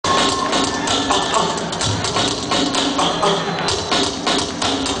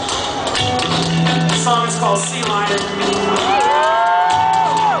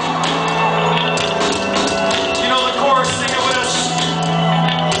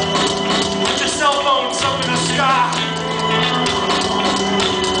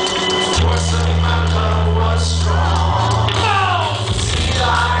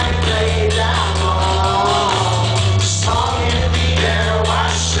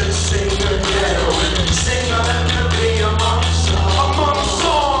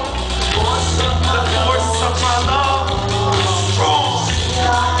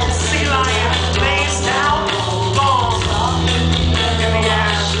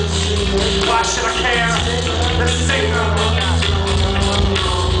Why should I care? Let's sing my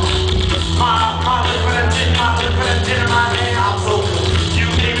look what I did in my hand. I broke her. You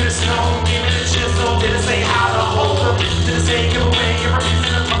gave me the snow, gave me the chisel. Didn't say how to hold her. Didn't say give away every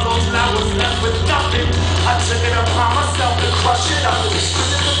reason to puzzle till I was left with nothing. I took it upon myself to crush it up and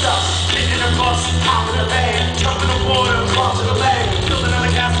split it to dust. Hitting the bus, popping the van, jumping the water, crossing the land, building another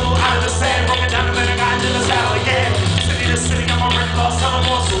castle out of the sand, broken down the bed and got into the saddle again. City to city, I'm already lost. I'm a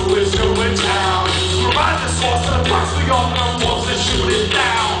more so it's new in town. We're riding this horse to the box, we all know wolves and shoot it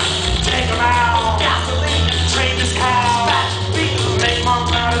down. Take them out, gasoline, train this cow, fat beat, make my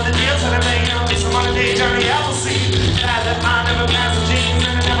proud of the deal till they make it. Some on a day journey, Appleseed. Glad that I never passed the jeans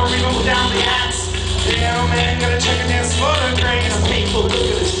and I never removed down the axe. Yeah, man, gotta check it down, slow the grace. People look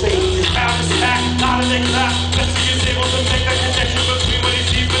at his face, his mouth is back, not a they clap. Let's see is able to make that connection between what he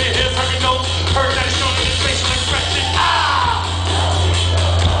sees, what he hears, heard he knows, heard that he's shown in his facial expression.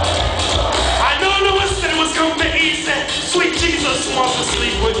 I know it said it was gonna be easy. Sweet Jesus wants to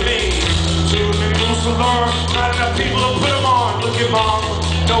sleep with me. Too many rules to learn, not enough people to put them on. Look at mom,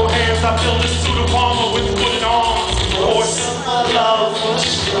 no hands, I built this suit of armor with wooden arms. Horse, my love was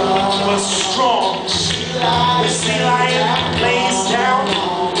strong.